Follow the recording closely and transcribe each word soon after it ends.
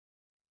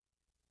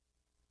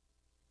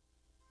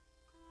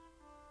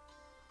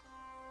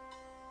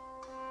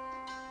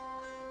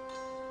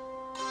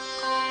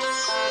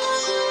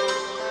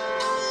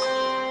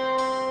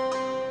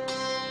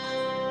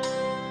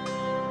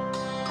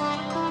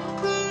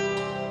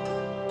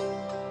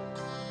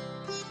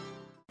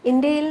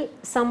ഇന്ത്യയിൽ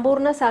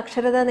സമ്പൂർണ്ണ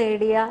സാക്ഷരത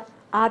നേടിയ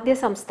ആദ്യ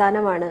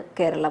സംസ്ഥാനമാണ്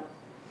കേരളം.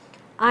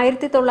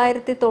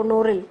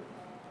 1990-ൽ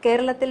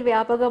കേരളത്തിൽ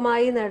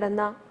വ്യാപകമായി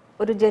നടന്ന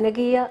ഒരു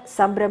ജനകീയ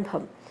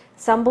സംരംഭം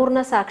സമ്പൂർണ്ണ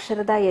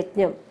സാക്ഷരതാ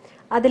യജ്ഞം,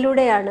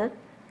 അതിലൂടെയാണ്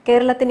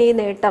കേരളത്തിന് ഈ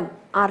നേട്ടം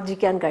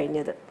ആർജിക്കാൻ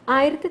കഴിഞ്ഞത്.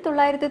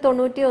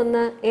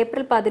 1991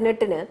 ഏപ്രിൽ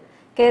 18-ന്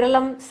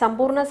കേരളം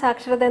സമ്പൂർണ്ണ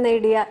സാക്ഷരത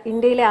നേടിയ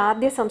ഇന്ത്യയിലെ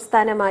ആദ്യ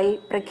സംസ്ഥാനമായി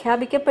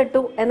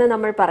പ്രഖ്യാപിക്കപ്പെട്ടു എന്ന്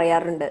നമ്മൾ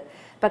പറയാറുണ്ട്.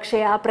 പക്ഷേ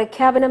ആ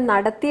പ്രഖ്യാപനം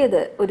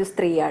നടത്തിയത് ഒരു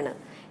സ്ത്രീയാണ്.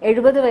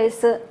 70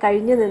 വയസ്സ്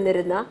കഴിഞ്ഞു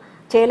നിന്നിരുന്ന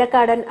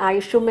ചേലക്കാടൻ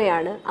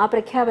ആയിഷുമ്മയാണ് ആ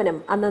പ്രഖ്യാപനം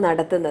അന്ന്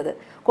നടത്തുന്നത്.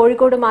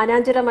 കോഴിക്കോട്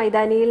മാനാഞ്ചിറ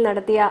മൈതാനിയിൽ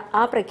നടത്തിയ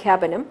ആ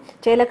പ്രഖ്യാപനം,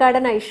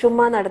 ചേലക്കാടൻ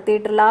ആയിഷുമ്മ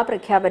നടത്തിയിട്ടുള്ള ആ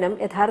പ്രഖ്യാപനം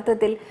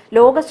യഥാർത്ഥത്തിൽ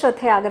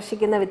ലോകശ്രദ്ധ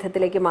ആകർഷിക്കുന്ന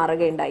വിധത്തിലേക്ക്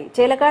മാറുകയുണ്ടായി.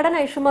 ചേലക്കാടൻ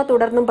ആയിഷുമ്മ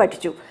തുടർന്നും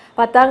പഠിച്ചു.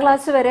 10ാം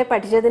ക്ലാസ് വരെ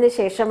പഠിച്ചതിന്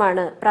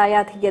ശേഷമാണ്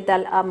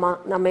പ്രായാധിക്യത്താൽ അമ്മ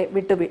നമ്മെ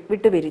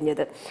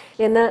വിട്ടുപിരിഞ്ഞത്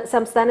എന്ന്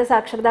സംസ്ഥാന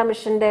സാക്ഷരതാ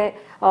മിഷന്റെ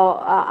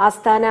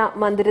ആസ്ഥാന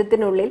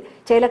മന്ദിരത്തിനുള്ളിൽ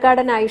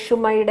ചേലക്കാടൻ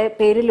ആയിഷുമ്മയുടെ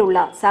പേരിലുള്ള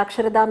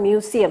സാക്ഷരതാ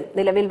മ്യൂസിയം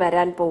നിലവിൽ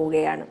വരാൻ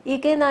പോവുകയാണ്.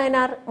 കെ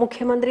നായനാർ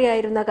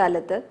മുഖ്യമന്ത്രിയായിരുന്ന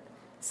കാലത്ത്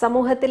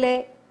സമൂഹത്തിലെ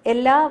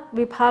എല്ലാ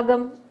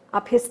വിഭാഗം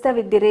അഭ്യസ്ത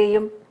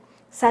വിദ്യരെയും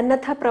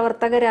സന്നദ്ധ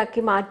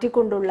പ്രവർത്തകരാക്കി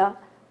മാറ്റിക്കൊണ്ടുള്ള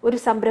ഒരു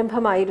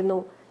സംരംഭമായിരുന്നു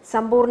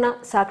സമ്പൂർണ്ണ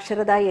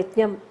സാക്ഷരതാ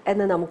യജ്ഞം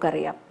എന്ന്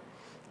നമുക്കറിയാം.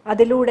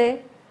 അതിലൂടെ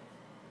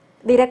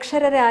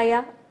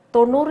നിരക്ഷരരായ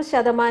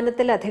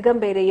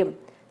 90% പേരെയും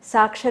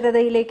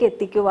സാക്ഷരതയിലേക്ക്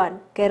എത്തിക്കുവാൻ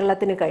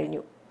കേരളത്തിന്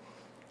കഴിഞ്ഞു.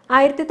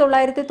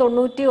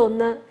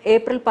 1991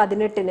 ഏപ്രിൽ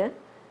 18-ന്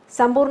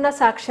സമ്പൂർണ്ണ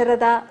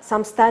സാക്ഷരതാ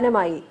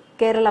സംസ്ഥാനമായി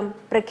കേരളം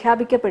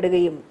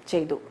പ്രഖ്യാപിക്കപ്പെടുകയും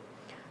ചെയ്തു.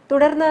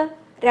 തുടർന്ന്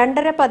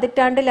 2.5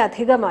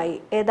 പതിറ്റാണ്ടിലധികമായി,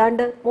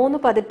 ഏതാണ്ട് 3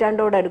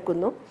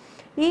 പതിറ്റാണ്ടോടടുക്കുന്നു,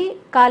 ഈ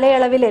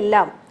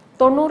കാലയളവിലെല്ലാം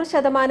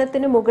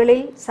 90%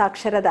 മുകളിൽ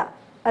സാക്ഷരത,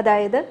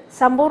 അതായത്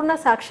സമ്പൂർണ്ണ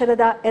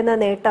സാക്ഷരത എന്ന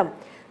നേട്ടം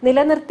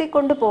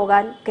നിലനിർത്തിക്കൊണ്ടു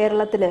പോകാൻ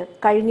കേരളത്തിന്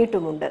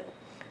കഴിഞ്ഞിട്ടുമുണ്ട്.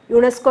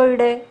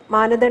 യുനെസ്കോയുടെ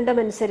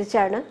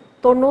മാനദണ്ഡമനുസരിച്ചാണ്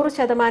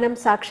 90%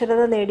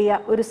 സാക്ഷരത നേടിയ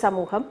ഒരു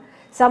സമൂഹം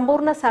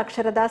സമ്പൂർണ്ണ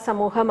സാക്ഷരതാ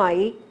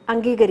സമൂഹമായി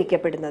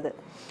അംഗീകരിക്കപ്പെടുന്നത്.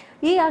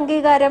 ഈ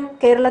അംഗീകാരം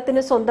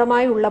കേരളത്തിന്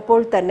സ്വന്തമായി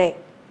ഉള്ളപ്പോൾ തന്നെ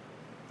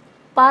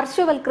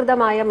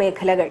പാർശ്വവൽകൃതമായ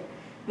മേഖലകൾ,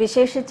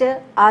 വിശേഷിച്ച്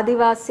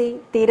ആദിവാസി,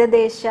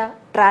 തീരദേശ,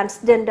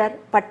 ട്രാൻസ്ജെൻഡർ,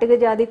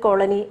 പട്ടികജാതി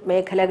കോളനി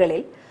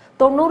മേഖലകളിൽ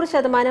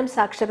 90%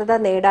 സാക്ഷരത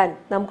നേടാൻ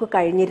നമുക്ക്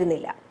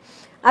കഴിഞ്ഞിരുന്നില്ല.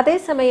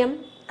 അതേസമയം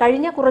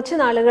കഴിഞ്ഞ കുറച്ചു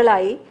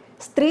നാളുകളായി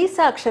സ്ത്രീ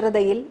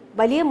സാക്ഷരതയിൽ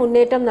വലിയ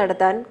മുന്നേറ്റം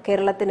നടത്താൻ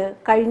കേരളത്തിന്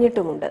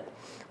കഴിഞ്ഞിട്ടുമുണ്ട്.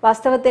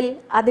 വാസ്തവത്തിൽ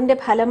അതിൻ്റെ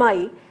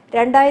ഫലമായി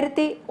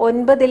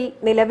 2009-ൽ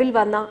നിലവിൽ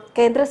വന്ന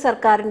കേന്ദ്ര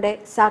സർക്കാരിൻ്റെ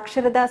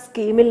സാക്ഷരതാ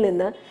സ്കീമിൽ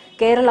നിന്ന്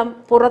കേരളം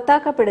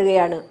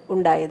പുറത്താക്കപ്പെടുകയാണ്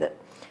ഉണ്ടായത്.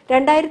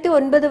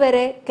 2009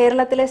 വരെ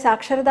കേരളത്തിലെ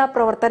സാക്ഷരതാ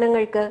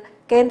പ്രവർത്തനങ്ങൾക്ക്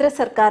കേന്ദ്ര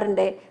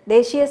സർക്കാരിൻ്റെ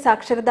ദേശീയ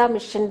സാക്ഷരതാ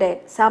മിഷന്റെ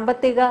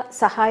സാമ്പത്തിക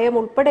സഹായം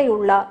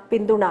ഉൾപ്പെടെയുള്ള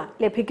പിന്തുണ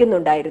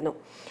ലഭിക്കുന്നുണ്ടായിരുന്നു.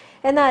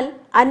 എന്നാൽ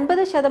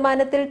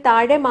 50%-ൽ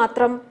താഴെ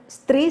മാത്രം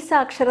സ്ത്രീ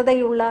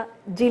സാക്ഷരതയുള്ള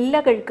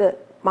ജില്ലകൾക്ക്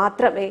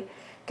മാത്രമേ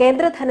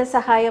കേന്ദ്ര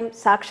ധനസഹായം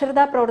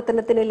സാക്ഷരതാ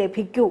പ്രവർത്തനത്തിന്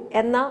ലഭിക്കൂ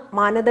എന്ന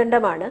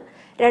മാനദണ്ഡമാണ്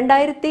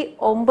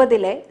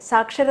 2009-ലെ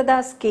സാക്ഷരതാ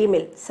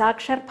സ്കീമിൽ,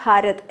 സാക്ഷർ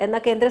ഭാരത് എന്ന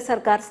കേന്ദ്ര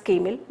സർക്കാർ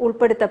സ്കീമിൽ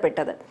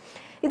ഉൾപ്പെടുത്തപ്പെട്ടത്.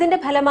 ഇതിന്റെ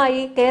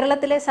ഫലമായി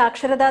കേരളത്തിലെ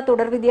സാക്ഷരതാ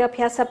തുടർ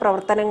വിദ്യാഭ്യാസ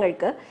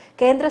പ്രവർത്തനങ്ങൾക്ക്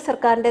കേന്ദ്ര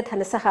സർക്കാരിന്റെ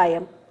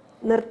ധനസഹായം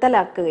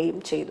നിർത്തലാക്കുകയും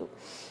ചെയ്തു.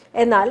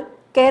 എന്നാൽ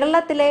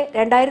കേരളത്തിലെ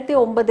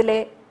 2009-ലെ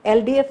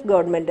LDF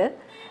ഗവൺമെന്റ്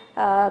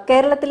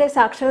കേരളത്തിലെ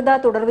സാക്ഷരതാ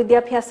തുടർ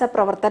വിദ്യാഭ്യാസ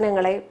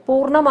പ്രവർത്തനങ്ങളെ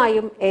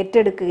പൂർണ്ണമായും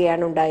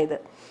ഏറ്റെടുക്കുകയാണ് ഉണ്ടായത്.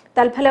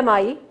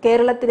 തൽഫലമായി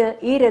കേരളത്തിന്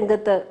ഈ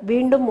രംഗത്ത്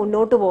വീണ്ടും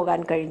മുന്നോട്ടു പോകാൻ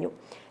കഴിഞ്ഞു.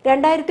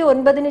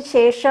 2009-ന്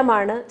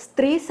ശേഷമാണ്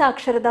സ്ത്രീ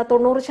സാക്ഷരത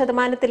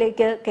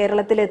 90%-ലേക്ക്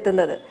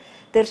കേരളത്തിലെത്തുന്നത്.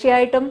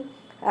 തീർച്ചയായിട്ടും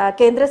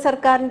കേന്ദ്ര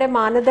സർക്കാരിന്റെ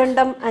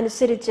മാനദണ്ഡം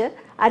അനുസരിച്ച്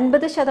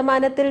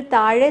 50%-ൽ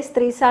താഴെ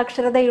സ്ത്രീ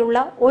സാക്ഷരതയുള്ള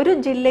ഒരു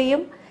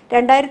ജില്ലയും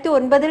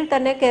 2009-ൽ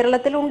തന്നെ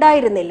കേരളത്തിൽ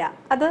ഉണ്ടായിരുന്നില്ല.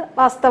 അത്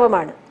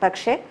വാസ്തവമാണ്.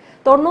 പക്ഷേ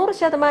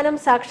 90%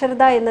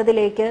 സാക്ഷരത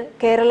എന്നതിലേക്ക്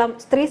കേരളം,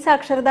 സ്ത്രീ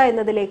സാക്ഷരത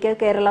എന്നതിലേക്ക്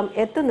കേരളം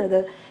എത്തുന്നത്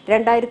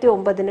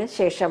 2009-ന്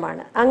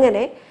ശേഷമാണ്.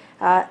 അങ്ങനെ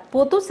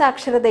പൊതു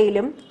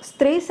സാക്ഷരതയിലും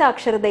സ്ത്രീ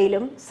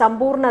സാക്ഷരതയിലും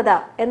സമ്പൂർണത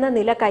എന്ന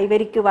നില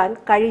കൈവരിക്കുവാൻ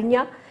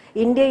കഴിഞ്ഞ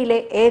ഇന്ത്യയിലെ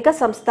ഏക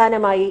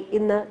സംസ്ഥാനമായി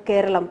ഇന്ന്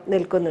കേരളം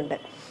നിൽക്കുന്നുണ്ട്.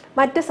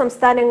 മറ്റ്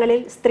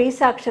സംസ്ഥാനങ്ങളിൽ സ്ത്രീ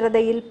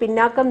സാക്ഷരതയിൽ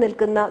പിന്നാക്കം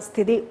നിൽക്കുന്ന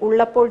സ്ഥിതി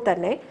ഉള്ളപ്പോൾ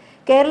തന്നെ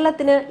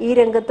കേരളത്തിന് ഈ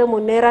രംഗത്ത്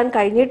മുന്നേറാൻ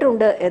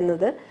കഴിഞ്ഞിട്ടുണ്ട്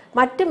എന്നത്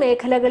മറ്റ്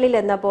മേഖലകളിൽ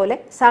എന്ന പോലെ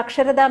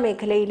സാക്ഷരതാ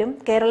മേഖലയിലും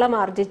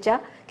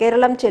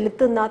കേരളം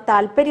ചെലുത്തുന്ന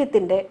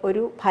താല്പര്യത്തിന്റെ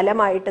ഒരു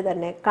ഫലമായിട്ട്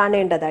തന്നെ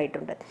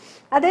കാണേണ്ടതായിട്ടുണ്ട്.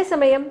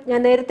 അതേസമയം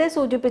ഞാൻ നേരത്തെ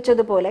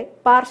സൂചിപ്പിച്ചതുപോലെ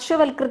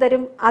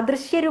പാർശ്വവൽകൃതരും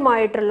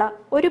അദൃശ്യരുമായിട്ടുള്ള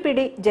ഒരു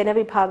പിടി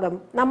ജനവിഭാഗം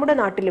നമ്മുടെ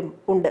നാട്ടിലും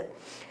ഉണ്ട്.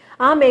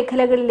 ആ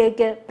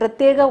മേഖലകളിലേക്ക്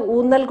പ്രത്യേക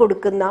ഊന്നൽ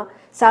കൊടുക്കുന്ന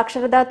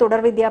സാക്ഷരതാ തുടർ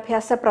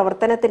വിദ്യാഭ്യാസ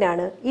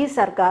പ്രവർത്തനത്തിനാണ് ഈ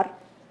സർക്കാർ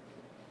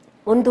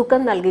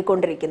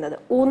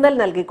ഊന്നൽ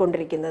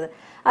നൽകിക്കൊണ്ടിരിക്കുന്നത്.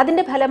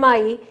 അതിന്റെ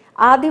ഫലമായി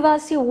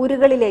ആദിവാസി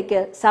ഊരുകളിലേക്ക്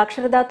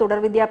സാക്ഷരതാ തുടർ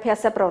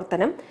വിദ്യാഭ്യാസ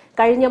പ്രവർത്തനം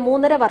കഴിഞ്ഞ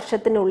 3.5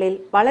 വർഷത്തിനുള്ളിൽ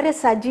വളരെ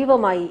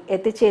സജീവമായി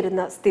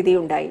എത്തിച്ചേരുന്ന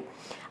സ്ഥിതിയുണ്ടായി.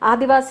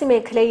 ആദിവാസി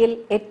മേഖലയിൽ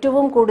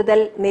ഏറ്റവും കൂടുതൽ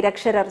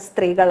നിരക്ഷരർ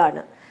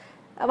സ്ത്രീകളാണ്.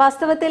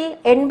 വാസ്തവത്തിൽ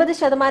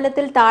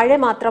 80% താഴെ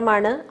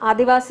മാത്രമാണ്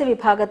ആദിവാസി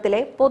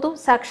വിഭാഗത്തിലെ പൊതു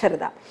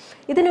സാക്ഷരത.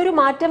 ഇതിനൊരു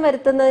മാറ്റം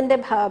വരുത്തുന്നതിന്റെ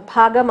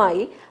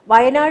ഭാഗമായി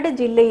വയനാട്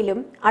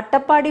ജില്ലയിലും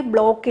അട്ടപ്പാടി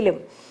ബ്ലോക്കിലും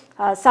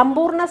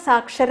സമ്പൂർണ്ണ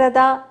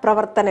സാക്ഷരതാ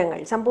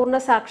പ്രവർത്തനങ്ങൾ, സമ്പൂർണ്ണ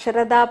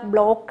സാക്ഷരതാ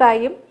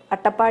ബ്ലോക്കായും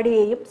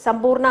അട്ടപ്പാടിയെയും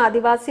സമ്പൂർണ്ണ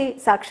ആദിവാസി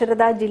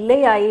സാക്ഷരതാ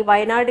ജില്ലയായി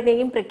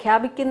വയനാടിനെയും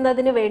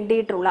പ്രഖ്യാപിക്കുന്നതിന്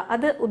വേണ്ടിയിട്ടുള്ള,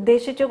 അത്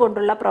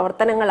ഉദ്ദേശിച്ചുകൊണ്ടുള്ള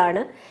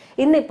പ്രവർത്തനങ്ങളാണ്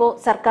ഇന്നിപ്പോൾ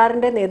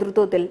സർക്കാരിന്റെ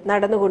നേതൃത്വത്തിൽ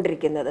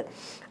നടന്നുകൊണ്ടിരിക്കുന്നത്.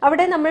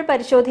 അവിടെ നമ്മൾ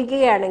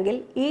പരിശോധിക്കുകയാണെങ്കിൽ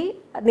ഈ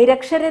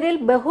നിരക്ഷരരിൽ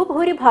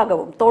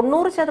ബഹുഭൂരിഭാഗവും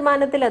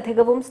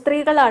 90%-ലധികവും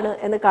സ്ത്രീകളാണ്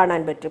എന്ന്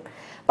കാണാൻ പറ്റും.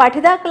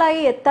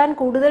 പഠിതാക്കളായി എത്താൻ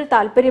കൂടുതൽ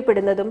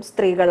താല്പര്യപ്പെടുന്നതും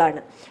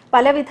സ്ത്രീകളാണ്.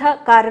 പലവിധ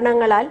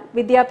കാരണങ്ങളാൽ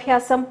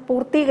വിദ്യാഭ്യാസം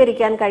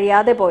പൂർത്തീകരിക്കാൻ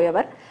കഴിയാതെ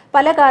പോയവർ,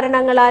 പല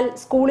കാരണങ്ങളാൽ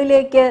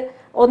സ്കൂളിലേക്ക്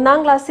 1-ാം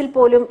ക്ലാസ്സിൽ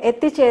പോലും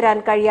എത്തിച്ചേരാൻ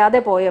കഴിയാതെ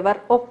പോയവർ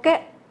ഒക്കെ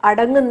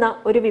അടങ്ങുന്ന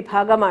ഒരു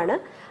വിഭാഗമാണ്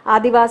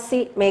ആദിവാസി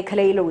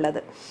മേഖലയിലുള്ളത്.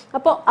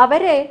 അപ്പോൾ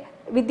അവരെ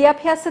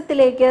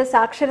വിദ്യാഭ്യാസത്തിലേക്ക്,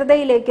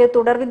 സാക്ഷരതയിലേക്ക്,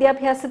 തുടർ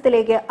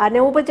വിദ്യാഭ്യാസത്തിലേക്ക്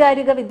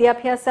അനൗപചാരിക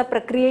വിദ്യാഭ്യാസ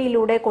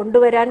പ്രക്രിയയിലൂടെ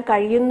കൊണ്ടുവരാൻ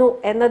കഴിയുന്നു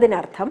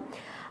എന്നതിനർത്ഥം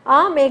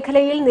ആ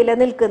മേഖലയിൽ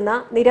നിലനിൽക്കുന്ന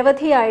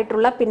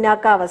നിരവധിയായിട്ടുള്ള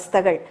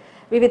പിന്നാക്കാവസ്ഥകൾ,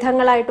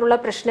 വിവിധങ്ങളായിട്ടുള്ള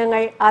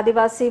പ്രശ്നങ്ങൾ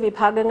ആദിവാസി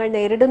വിഭാഗങ്ങൾ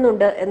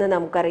നേരിടുന്നുണ്ട് എന്ന്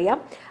നമുക്കറിയാം.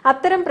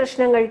 അത്തരം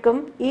പ്രശ്നങ്ങൾക്കും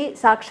ഈ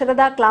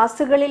സാക്ഷരതാ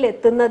ക്ലാസ്സുകളിൽ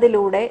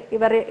എത്തുന്നതിലൂടെ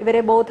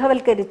ഇവരെ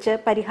ബോധവൽക്കരിച്ച്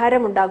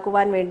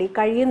പരിഹാരമുണ്ടാക്കുവാൻ വേണ്ടി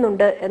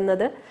കഴിയുന്നുണ്ട്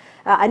എന്നത്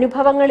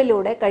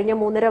അനുഭവങ്ങളിലൂടെ കഴിഞ്ഞ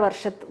 3.5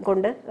 വർഷം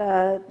കൊണ്ട്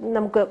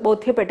നമുക്ക്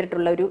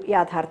ബോധ്യപ്പെട്ടിട്ടുള്ള ഒരു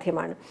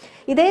യാഥാർത്ഥ്യമാണ്.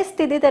 ഇതേ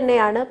സ്ഥിതി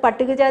തന്നെയാണ്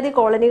പട്ടികജാതി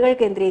കോളനികൾ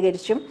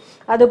കേന്ദ്രീകരിച്ചും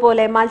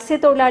അതുപോലെ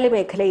മത്സ്യത്തൊഴിലാളി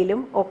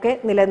മേഖലയിലും ഒക്കെ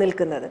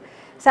നിലനിൽക്കുന്നത്.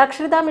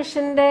 സാക്ഷരതാ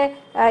മിഷന്റെ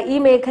ഈ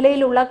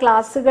മേഖലയിലുള്ള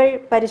ക്ലാസുകൾ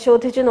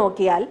പരിശോധിച്ചു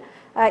നോക്കിയാൽ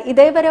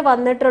ഇതേവരെ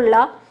വന്നിട്ടുള്ള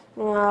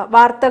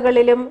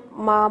വാർത്തകളിലും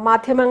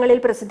മാധ്യമങ്ങളിൽ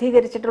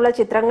പ്രസിദ്ധീകരിച്ചിട്ടുള്ള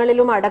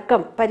ചിത്രങ്ങളിലും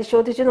അടക്കം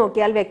പരിശോധിച്ചു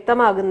നോക്കിയാൽ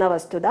വ്യക്തമാകുന്ന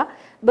വസ്തുത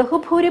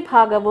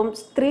ബഹുഭൂരിഭാഗവും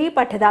സ്ത്രീ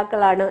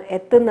പഠിതാക്കളാണ്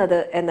എത്തുന്നത്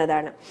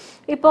എന്നതാണ്.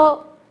 ഇപ്പോൾ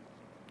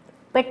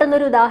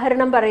പെട്ടെന്നൊരു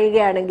ഉദാഹരണം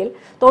പറയുകയാണെങ്കിൽ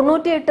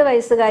 98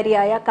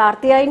 വയസ്സുകാരിയായ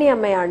കാർത്തിയായനി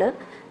അമ്മയാണ്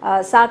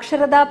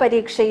സാക്ഷരതാ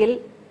പരീക്ഷയിൽ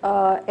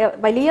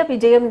വലിയ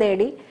വിജയം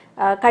നേടി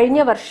കഴിഞ്ഞ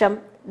വർഷം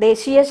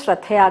ദേശീയ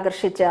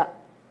ശ്രദ്ധയാകർഷിച്ച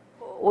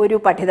ഒരു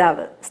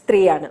പഠിതാവ്,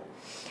 സ്ത്രീയാണ്.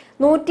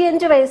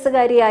 105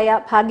 വയസ്സുകാരിയായ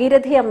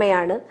ഭാഗീരഥി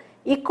അമ്മയാണ്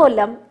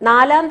ഇക്കൊല്ലം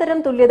 4-ാം തരം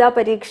തുല്യതാ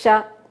പരീക്ഷ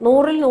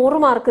 100-ൽ 100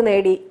 മാർക്ക്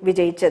നേടി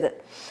വിജയിച്ചത്.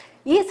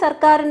 ഈ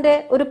സർക്കാരിന്റെ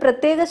ഒരു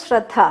പ്രത്യേക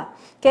ശ്രദ്ധ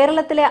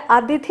കേരളത്തിലെ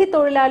അതിഥി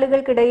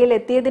തൊഴിലാളികൾക്കിടയിൽ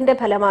എത്തിയതിന്റെ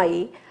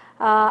ഫലമായി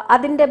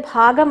അതിന്റെ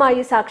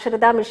ഭാഗമായി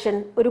സാക്ഷരതാ മിഷൻ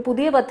ഒരു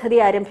പുതിയ പദ്ധതി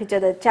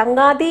ആരംഭിച്ചത്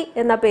ചങ്ങാതി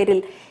എന്ന പേരിൽ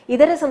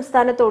ഇതര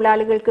സംസ്ഥാന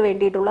തൊഴിലാളികൾക്ക്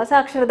വേണ്ടിയിട്ടുള്ള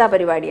സാക്ഷരതാ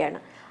പരിപാടിയാണ്.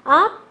 ആ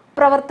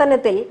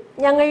പ്രവർത്തനത്തിൽ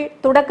ഞങ്ങൾ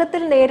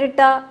തുടക്കത്തിൽ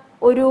നേരിട്ട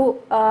ഒരു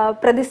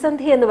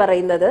പ്രതിസന്ധി എന്ന്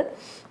പറയുന്നത്,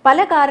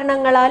 പല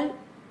കാരണങ്ങളാൽ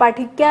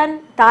പഠിക്കാൻ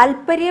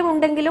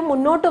താല്പര്യമുണ്ടെങ്കിലും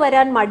മുന്നോട്ട്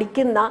വരാൻ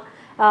മടിക്കുന്ന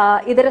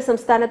ഇതര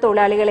സംസ്ഥാന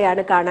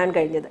തൊഴിലാളികളെയാണ് കാണാൻ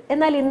കഴിഞ്ഞത്.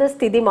 എന്നാൽ ഇന്ന്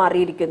സ്ഥിതി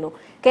മാറിയിരിക്കുന്നു.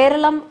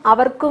 കേരളം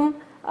അവർക്കും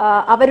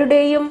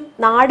അവരുടെയും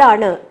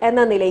നാടാണ്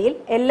എന്ന നിലയിൽ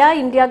എല്ലാ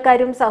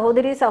ഇന്ത്യക്കാരും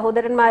സഹോദരി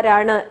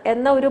സഹോദരന്മാരാണ്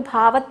എന്ന ഒരു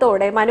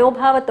ഭാവത്തോടെ,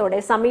 മനോഭാവത്തോടെ,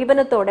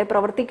 സമീപനത്തോടെ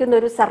പ്രവർത്തിക്കുന്ന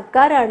ഒരു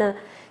സർക്കാരാണ്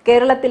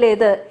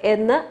കേരളത്തിലേത്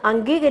എന്ന്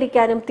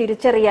അംഗീകരിക്കാനും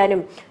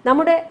തിരിച്ചറിയാനും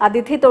നമ്മുടെ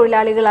അതിഥി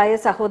തൊഴിലാളികളായ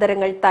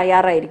സഹോദരങ്ങൾ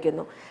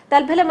തയ്യാറായിരിക്കുന്നു.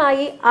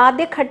 തൽഫലമായി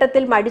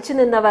ആദ്യഘട്ടത്തിൽ മടിച്ചു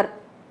നിന്നവർ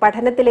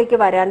പഠനത്തിലേക്ക്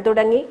വരാൻ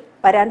തുടങ്ങി,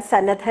 വരാൻ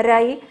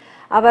സന്നദ്ധരായി,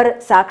 അവർ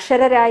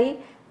സാക്ഷരരായി.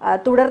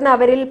 തുടർന്ന്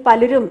അവരിൽ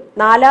പലരും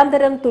 4-ാം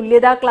തരം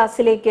തുല്യതാ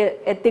ക്ലാസ്സിലേക്ക്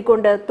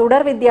എത്തിക്കൊണ്ട്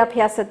തുടർ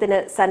വിദ്യാഭ്യാസത്തിന്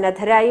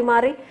സന്നദ്ധരായി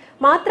മാറി.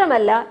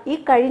 മാത്രമല്ല, ഈ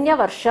കഴിഞ്ഞ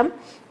വർഷം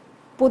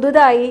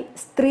പുതുതായി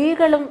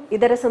സ്ത്രീകളും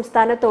ഇതര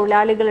സംസ്ഥാന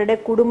തൊഴിലാളികളുടെ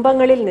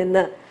കുടുംബങ്ങളിൽ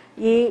നിന്ന്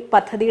ഈ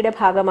പദ്ധതിയുടെ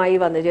ഭാഗമായി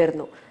വന്നു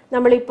ചേർന്നു.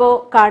 നമ്മളിപ്പോൾ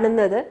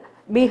കാണുന്നത്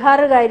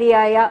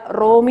ബീഹാറുകാരിയായ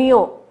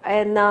റോമിയോ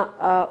എന്ന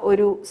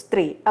ഒരു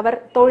സ്ത്രീ, അവർ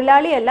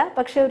തൊഴിലാളിയല്ല,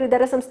 പക്ഷെ ഒരു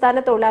ഇതര സംസ്ഥാന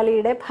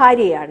തൊഴിലാളിയുടെ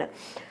ഭാര്യയാണ്.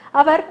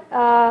 അവർ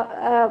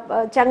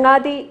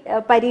ചങ്ങാതി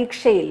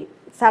പരീക്ഷയിൽ,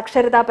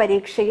 സാക്ഷരതാ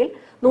പരീക്ഷയിൽ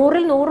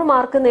 100-ൽ 100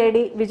 മാർക്ക്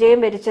നേടി വിജയം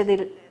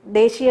വരിച്ചതിൽ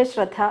ദേശീയ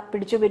ശ്രദ്ധ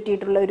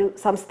പിടിച്ചുപറ്റിയിട്ടുള്ള ഒരു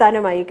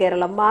സംസ്ഥാനമായി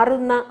കേരളം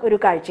മാറുന്ന ഒരു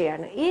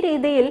കാഴ്ചയാണ്. ഈ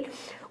രീതിയിൽ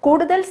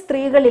കൂടുതൽ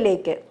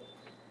സ്ത്രീകളിലേക്ക്,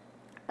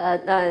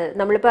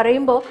 നമ്മൾ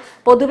പറയുമ്പോൾ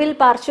പൊതുവിൽ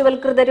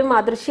പാർശ്വവൽകൃതരും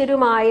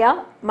അദൃശ്യരുമായ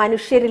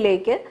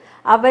മനുഷ്യരിലേക്ക്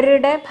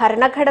അവരുടെ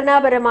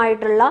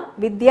ഭരണഘടനാപരമായിട്ടുള്ള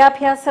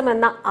വിദ്യാഭ്യാസം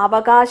എന്ന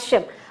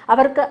അവകാശം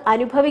അവർക്ക്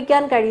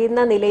അനുഭവിക്കാൻ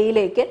കഴിയുന്ന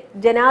നിലയിലേക്ക്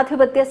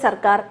ജനാധിപത്യ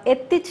സർക്കാർ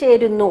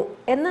എത്തിച്ചേരുന്നു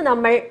എന്ന്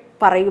നമ്മൾ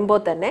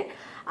പറയുമ്പോൾ തന്നെ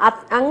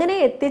അങ്ങനെ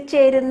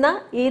എത്തിച്ചേരുന്ന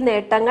ഈ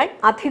നേട്ടങ്ങൾ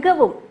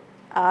അധികവും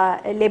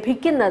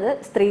ലഭിക്കുന്നത്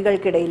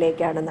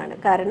സ്ത്രീകൾക്കിടയിലേക്കാണെന്നാണ്.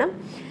 കാരണം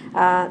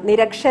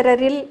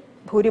നിരക്ഷരരിൽ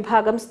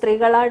ഭൂരിഭാഗം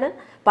സ്ത്രീകളാണ്,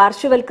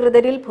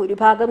 പാർശ്വവൽകൃതരിൽ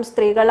ഭൂരിഭാഗം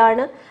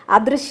സ്ത്രീകളാണ്,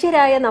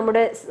 അദൃശ്യരായ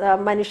നമ്മുടെ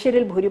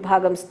മനുഷ്യരിൽ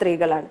ഭൂരിഭാഗം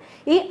സ്ത്രീകളാണ്.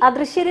 ഈ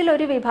അദൃശ്യരിൽ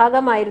ഒരു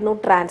വിഭാഗമായിരുന്നു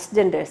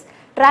ട്രാൻസ്ജെൻഡേഴ്സ്.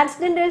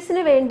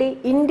 ട്രാൻസ്ജെൻഡേഴ്സിന് വേണ്ടി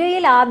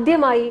ഇന്ത്യയിൽ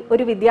ആദ്യമായി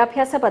ഒരു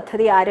വിദ്യാഭ്യാസ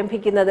പദ്ധതി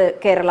ആരംഭിക്കുന്നത്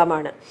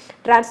കേരളമാണ്.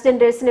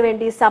 ട്രാൻസ്ജെൻഡേഴ്സിന്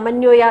വേണ്ടി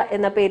സമന്വയ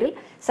എന്ന പേരിൽ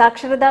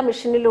സാക്ഷരതാ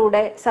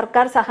മിഷനിലൂടെ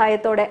സർക്കാർ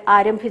സഹായത്തോടെ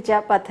ആരംഭിച്ച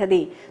പദ്ധതി,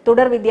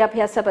 തുടർ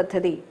വിദ്യാഭ്യാസ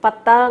പദ്ധതി,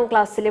 10ാം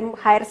ക്ലാസ്സിലും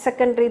ഹയർ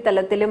സെക്കൻഡറി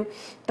തലത്തിലും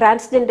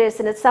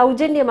ട്രാൻസ്ജെൻഡേഴ്സിന്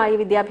സൗജന്യമായി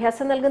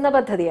വിദ്യാഭ്യാസം നൽകുന്ന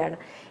പദ്ധതിയാണ്.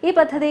 ഈ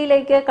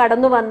പദ്ധതിയിലേക്ക്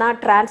കടന്നു വന്ന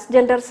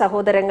ട്രാൻസ്ജെൻഡർ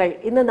സഹോദരങ്ങൾ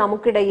ഇന്ന്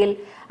നമുക്കിടയിൽ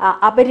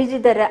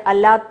അപരിചിതര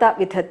അല്ലാത്ത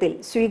വിധത്തിൽ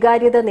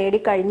സ്വീകാര്യത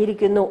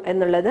നേടിക്കഴിഞ്ഞിരിക്കുന്നു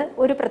എന്നുള്ളത്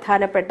ഒരു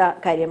പ്രധാനപ്പെട്ട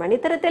കാര്യമാണ്.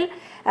 ഇത്തരത്തിൽ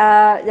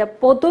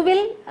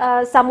പൊതുവിൽ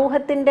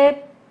സമൂഹത്തിന്റെ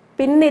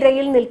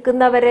പിൻനിരയിൽ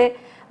നിൽക്കുന്നവരെ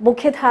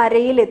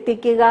മുഖ്യധാരയിൽ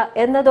എത്തിക്കുക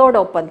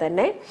എന്നതോടൊപ്പം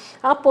തന്നെ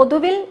ആ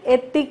പൊതുവിൽ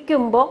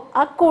എത്തിക്കുമ്പോൾ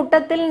ആ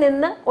കൂട്ടത്തിൽ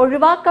നിന്ന്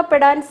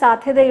ഒഴിവാക്കപ്പെടാൻ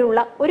സാധ്യതയുള്ള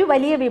ഒരു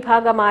വലിയ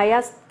വിഭാഗമായ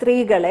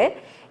സ്ത്രീകളെ,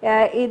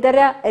 ഇതര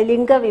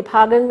ലിംഗ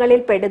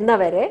വിഭാഗങ്ങളിൽ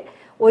പെടുന്നവരെ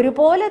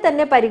ഒരുപോലെ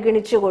തന്നെ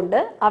പരിഗണിച്ചുകൊണ്ട്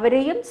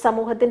അവരെയും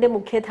സമൂഹത്തിന്റെ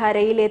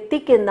മുഖ്യധാരയിൽ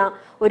എത്തിക്കുന്ന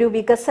ഒരു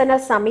വികസന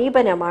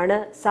സമീപനമാണ്,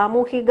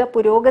 സാമൂഹിക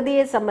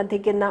പുരോഗതിയെ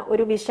സംബന്ധിക്കുന്ന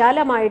ഒരു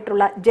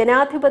വിശാലമായിട്ടുള്ള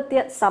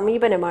ജനാധിപത്യ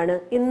സമീപനമാണ്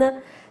ഇന്ന്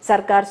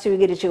സർക്കാർ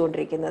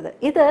സ്വീകരിച്ചുകൊണ്ടിരിക്കുന്നത്.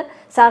 ഇത്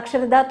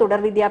സാക്ഷരതാ തുടർ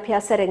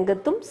വിദ്യാഭ്യാസ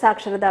രംഗത്തും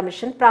സാക്ഷരതാ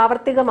മിഷൻ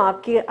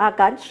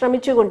പ്രാവർത്തികമാക്കാൻ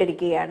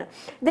ശ്രമിച്ചുകൊണ്ടിരിക്കുകയാണ്.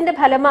 ഇതിന്റെ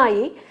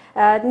ഫലമായി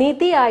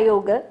നീതി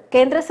ആയോഗ്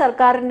കേന്ദ്ര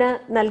സർക്കാരിന്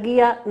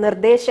നൽകിയ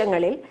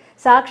നിർദ്ദേശങ്ങളിൽ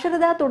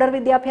സാക്ഷരതാ തുടർ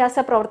വിദ്യാഭ്യാസ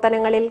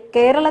പ്രവർത്തനങ്ങളിൽ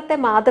കേരളത്തെ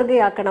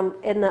മാതൃകയാക്കണം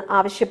എന്ന്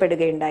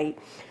ആവശ്യപ്പെടുകയുണ്ടായി.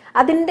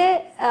 അതിൻ്റെ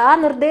ആ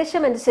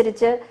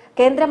നിർദ്ദേശമനുസരിച്ച്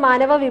കേന്ദ്ര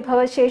മാനവ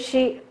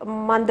വിഭവശേഷി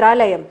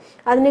മന്ത്രാലയം,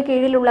 അതിന്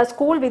കീഴിലുള്ള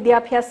സ്കൂൾ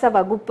വിദ്യാഭ്യാസ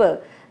വകുപ്പ്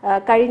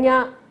കഴിഞ്ഞ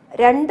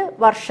 2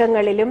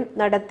 വർഷങ്ങളിലും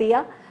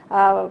നടത്തിയ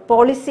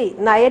പോളിസി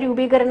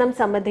നയരൂപീകരണം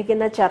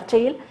സംബന്ധിക്കുന്ന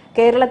ചർച്ചയിൽ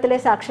കേരളത്തിലെ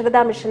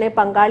സാക്ഷരതാ മിഷനെ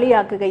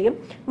പങ്കാളിയാക്കുകയും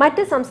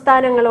മറ്റ്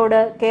സംസ്ഥാനങ്ങളോട്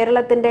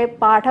കേരളത്തിന്റെ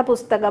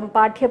പാഠപുസ്തകം,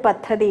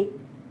 പാഠ്യപദ്ധതി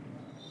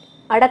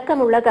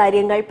അടക്കമുള്ള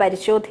കാര്യങ്ങൾ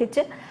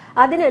പരിശോധിച്ച്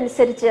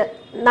അതിനനുസരിച്ച്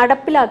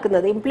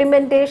നടപ്പിലാക്കുന്നത്,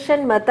 ഇംപ്ലിമെന്റേഷൻ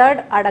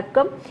മെത്തേഡ്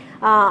അടക്കം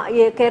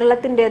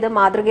കേരളത്തിൻ്റെത്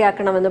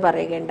മാതൃകയാക്കണമെന്ന്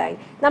പറയുകയുണ്ടായി.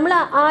 നമ്മൾ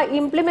ആ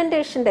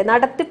ഇംപ്ലിമെന്റേഷന്റെ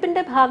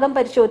നടത്തിപ്പിന്റെ ഭാഗം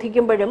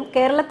പരിശോധിക്കുമ്പോഴും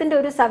കേരളത്തിന്റെ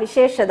ഒരു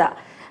സവിശേഷത,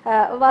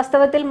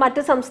 വാസ്തവത്തിൽ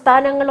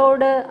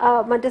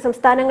മറ്റ്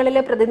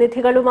സംസ്ഥാനങ്ങളിലെ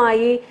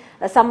പ്രതിനിധികളുമായി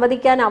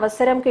സംവദിക്കാൻ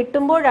അവസരം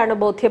കിട്ടുമ്പോഴാണ്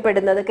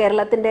ബോധ്യപ്പെടുന്നത്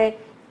കേരളത്തിന്റെ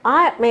ആ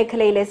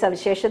മേഖലയിലെ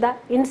സവിശേഷത.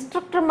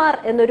 ഇൻസ്ട്രക്ടർമാർ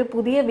എന്നൊരു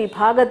പുതിയ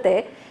വിഭാഗത്തെ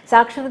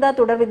സാക്ഷരതാ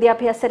തുടർ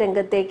വിദ്യാഭ്യാസ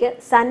രംഗത്തേക്ക്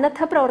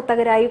സന്നദ്ധ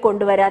പ്രവർത്തകരായി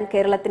കൊണ്ടുവരാൻ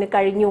കേരളത്തിന്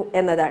കഴിഞ്ഞു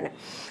എന്നതാണ്.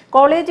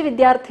 കോളേജ്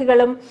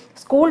വിദ്യാർത്ഥികളും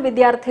സ്കൂൾ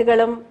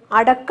വിദ്യാർത്ഥികളും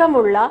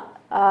അടക്കമുള്ള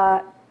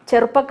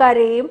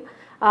ചെറുപ്പക്കാരെയും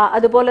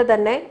അതുപോലെ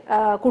തന്നെ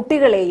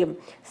കുട്ടികളെയും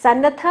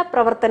സന്നദ്ധ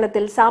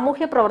പ്രവർത്തനത്തിൽ,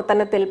 സാമൂഹ്യ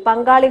പ്രവർത്തനത്തിൽ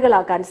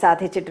പങ്കാളികളാക്കാൻ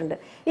സാധിച്ചിട്ടുണ്ട്.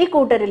 ഈ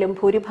കൂട്ടരിലും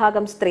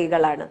ഭൂരിഭാഗം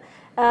സ്ത്രീകളാണ്.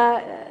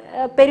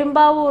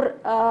 പെരുമ്പാവൂർ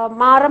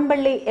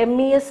മാറമ്പള്ളി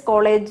MES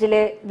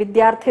കോളേജിലെ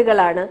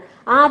വിദ്യാർത്ഥികളാണ്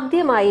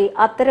ആദ്യമായി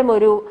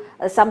അത്തരമൊരു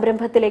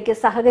സംരംഭത്തിലേക്ക്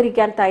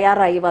സഹകരിക്കാൻ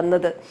തയ്യാറായി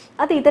വന്നത്.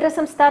 അത് ഇതര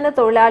സംസ്ഥാന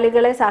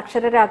തൊഴിലാളികളെ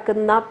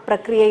സാക്ഷരരാക്കുന്ന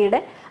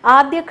പ്രക്രിയയുടെ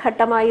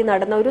ആദ്യഘട്ടമായി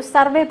നടന്ന ഒരു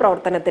സർവേ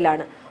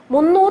പ്രവർത്തനത്തിലാണ്.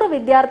 300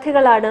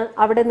 വിദ്യാർത്ഥികളാണ്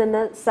അവിടെ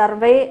നിന്ന്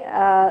സർവേ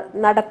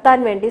നടത്താൻ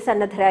വേണ്ടി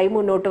സന്നദ്ധരായി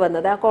മുന്നോട്ട്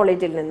വന്നത് ആ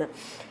കോളേജിൽ നിന്ന്.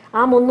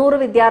 ആ 300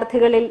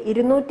 വിദ്യാർത്ഥികളിൽ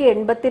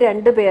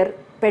 282 പേർ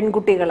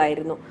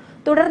പെൺകുട്ടികളായിരുന്നു.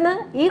 തുടർന്ന്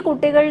ഈ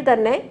കുട്ടികൾ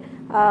തന്നെ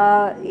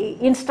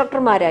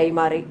ഇൻസ്ട്രക്ടർമാരായി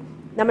മാറി.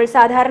 നമ്മൾ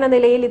സാധാരണ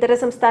നിലയിൽ ഇതര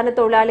സംസ്ഥാന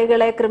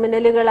തൊഴിലാളികളെ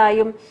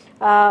ക്രിമിനലുകളായും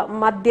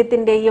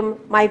മദ്യത്തിന്റെയും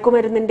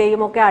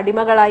മയക്കുമരുന്നിന്റെയും ഒക്കെ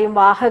അടിമകളായും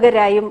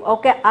വാഹകരായും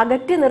ഒക്കെ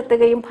അകറ്റി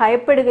നിർത്തുകയും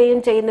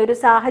ഭയപ്പെടുകയും ചെയ്യുന്ന ഒരു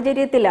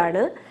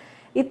സാഹചര്യത്തിലാണ്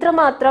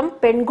ഇത്രമാത്രം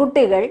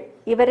പെൺകുട്ടികൾ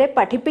ഇവരെ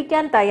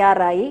പഠിപ്പിക്കാൻ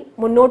തയ്യാറായി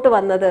മുന്നോട്ട്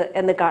വന്നത്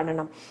എന്ന്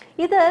കാണണം.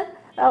 ഇത്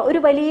ഒരു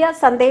വലിയ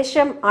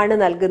സന്ദേശം ആണ്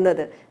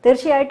നൽകുന്നത്.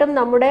 തീർച്ചയായിട്ടും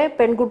നമ്മുടെ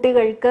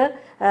പെൺകുട്ടികൾക്ക്,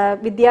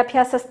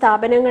 വിദ്യാഭ്യാസ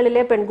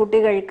സ്ഥാപനങ്ങളിലെ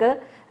പെൺകുട്ടികൾക്ക്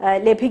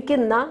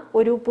ലഭിക്കുന്ന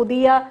ഒരു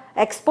പുതിയ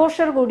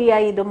എക്സ്പോഷർ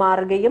കൂടിയായി ഇത്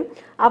മാറുകയും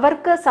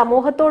അവർക്ക്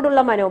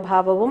സമൂഹത്തോടുള്ള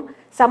മനോഭാവവും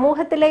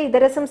സമൂഹത്തിലെ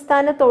ഇതര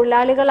സംസ്ഥാന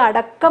തൊഴിലാളികൾ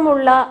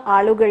അടക്കമുള്ള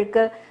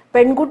ആളുകൾക്ക്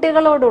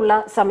പെൺകുട്ടികളോടുള്ള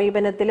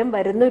സമീപനത്തിലും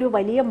വരുന്നൊരു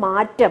വലിയ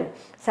മാറ്റം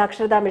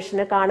സാക്ഷരതാ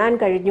മിഷന് കാണാൻ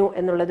കഴിഞ്ഞു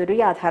എന്നുള്ളതൊരു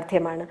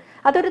യാഥാർത്ഥ്യമാണ്.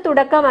 അതൊരു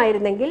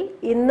തുടക്കമായിരുന്നെങ്കിൽ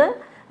ഇന്ന്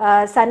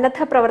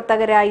സന്നദ്ധ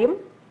പ്രവർത്തകരായും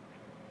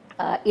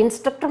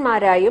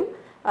ഇൻസ്ട്രക്ടർമാരായും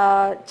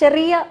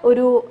ചെറിയ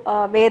ഒരു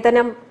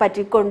വേതനം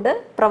പറ്റിക്കൊണ്ട്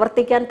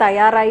പ്രവർത്തിക്കാൻ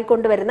തയ്യാറായി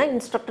കൊണ്ടുവരുന്ന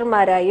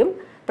ഇൻസ്ട്രക്ടർമാരായും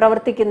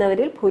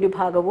പ്രവർത്തിക്കുന്നവരിൽ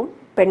ഭൂരിഭാഗവും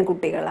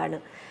പെൺകുട്ടികളാണ്.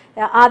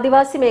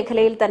 ആദിവാസി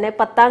മേഖലയിൽ തന്നെ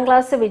 10ാം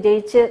ക്ലാസ്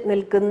വിജയിച്ച്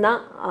നിൽക്കുന്ന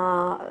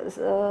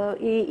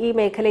ഈ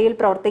മേഖലയിൽ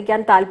പ്രവർത്തിക്കാൻ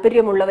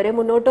താല്പര്യമുള്ളവരെ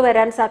മുന്നോട്ട്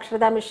വരാൻ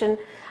സാക്ഷരതാ മിഷൻ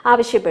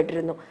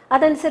ആവശ്യപ്പെട്ടിരുന്നു.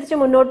 അതനുസരിച്ച്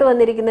മുന്നോട്ട്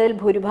വന്നിരിക്കുന്നതിൽ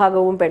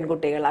ഭൂരിഭാഗവും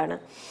പെൺകുട്ടികളാണ്.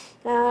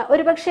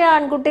 ഒരുപക്ഷെ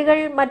ആൺകുട്ടികൾ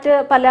മറ്റ്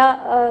പല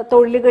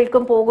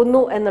തൊഴിലുകൾക്കും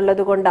പോകുന്നു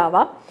എന്നുള്ളത്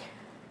കൊണ്ടാവാം.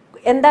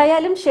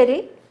 എന്തായാലും ശരി,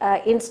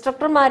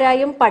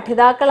 ഇൻസ്ട്രക്ടർമാരായും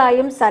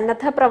പഠിതാക്കളായും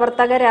സന്നദ്ധ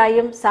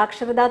പ്രവർത്തകരായും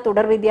സാക്ഷരതാ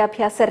തുടർ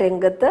വിദ്യാഭ്യാസ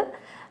രംഗത്ത്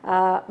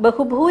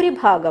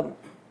ബഹുഭൂരിഭാഗം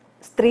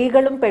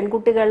സ്ത്രീകളും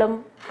പെൺകുട്ടികളും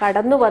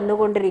കടന്നു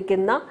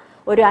വന്നുകൊണ്ടിരിക്കുന്ന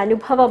ഒരു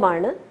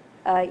അനുഭവമാണ്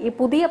ഈ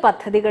പുതിയ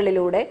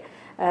പദ്ധതികളിലൂടെ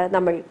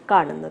നമ്മൾ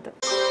കാണുന്നത്.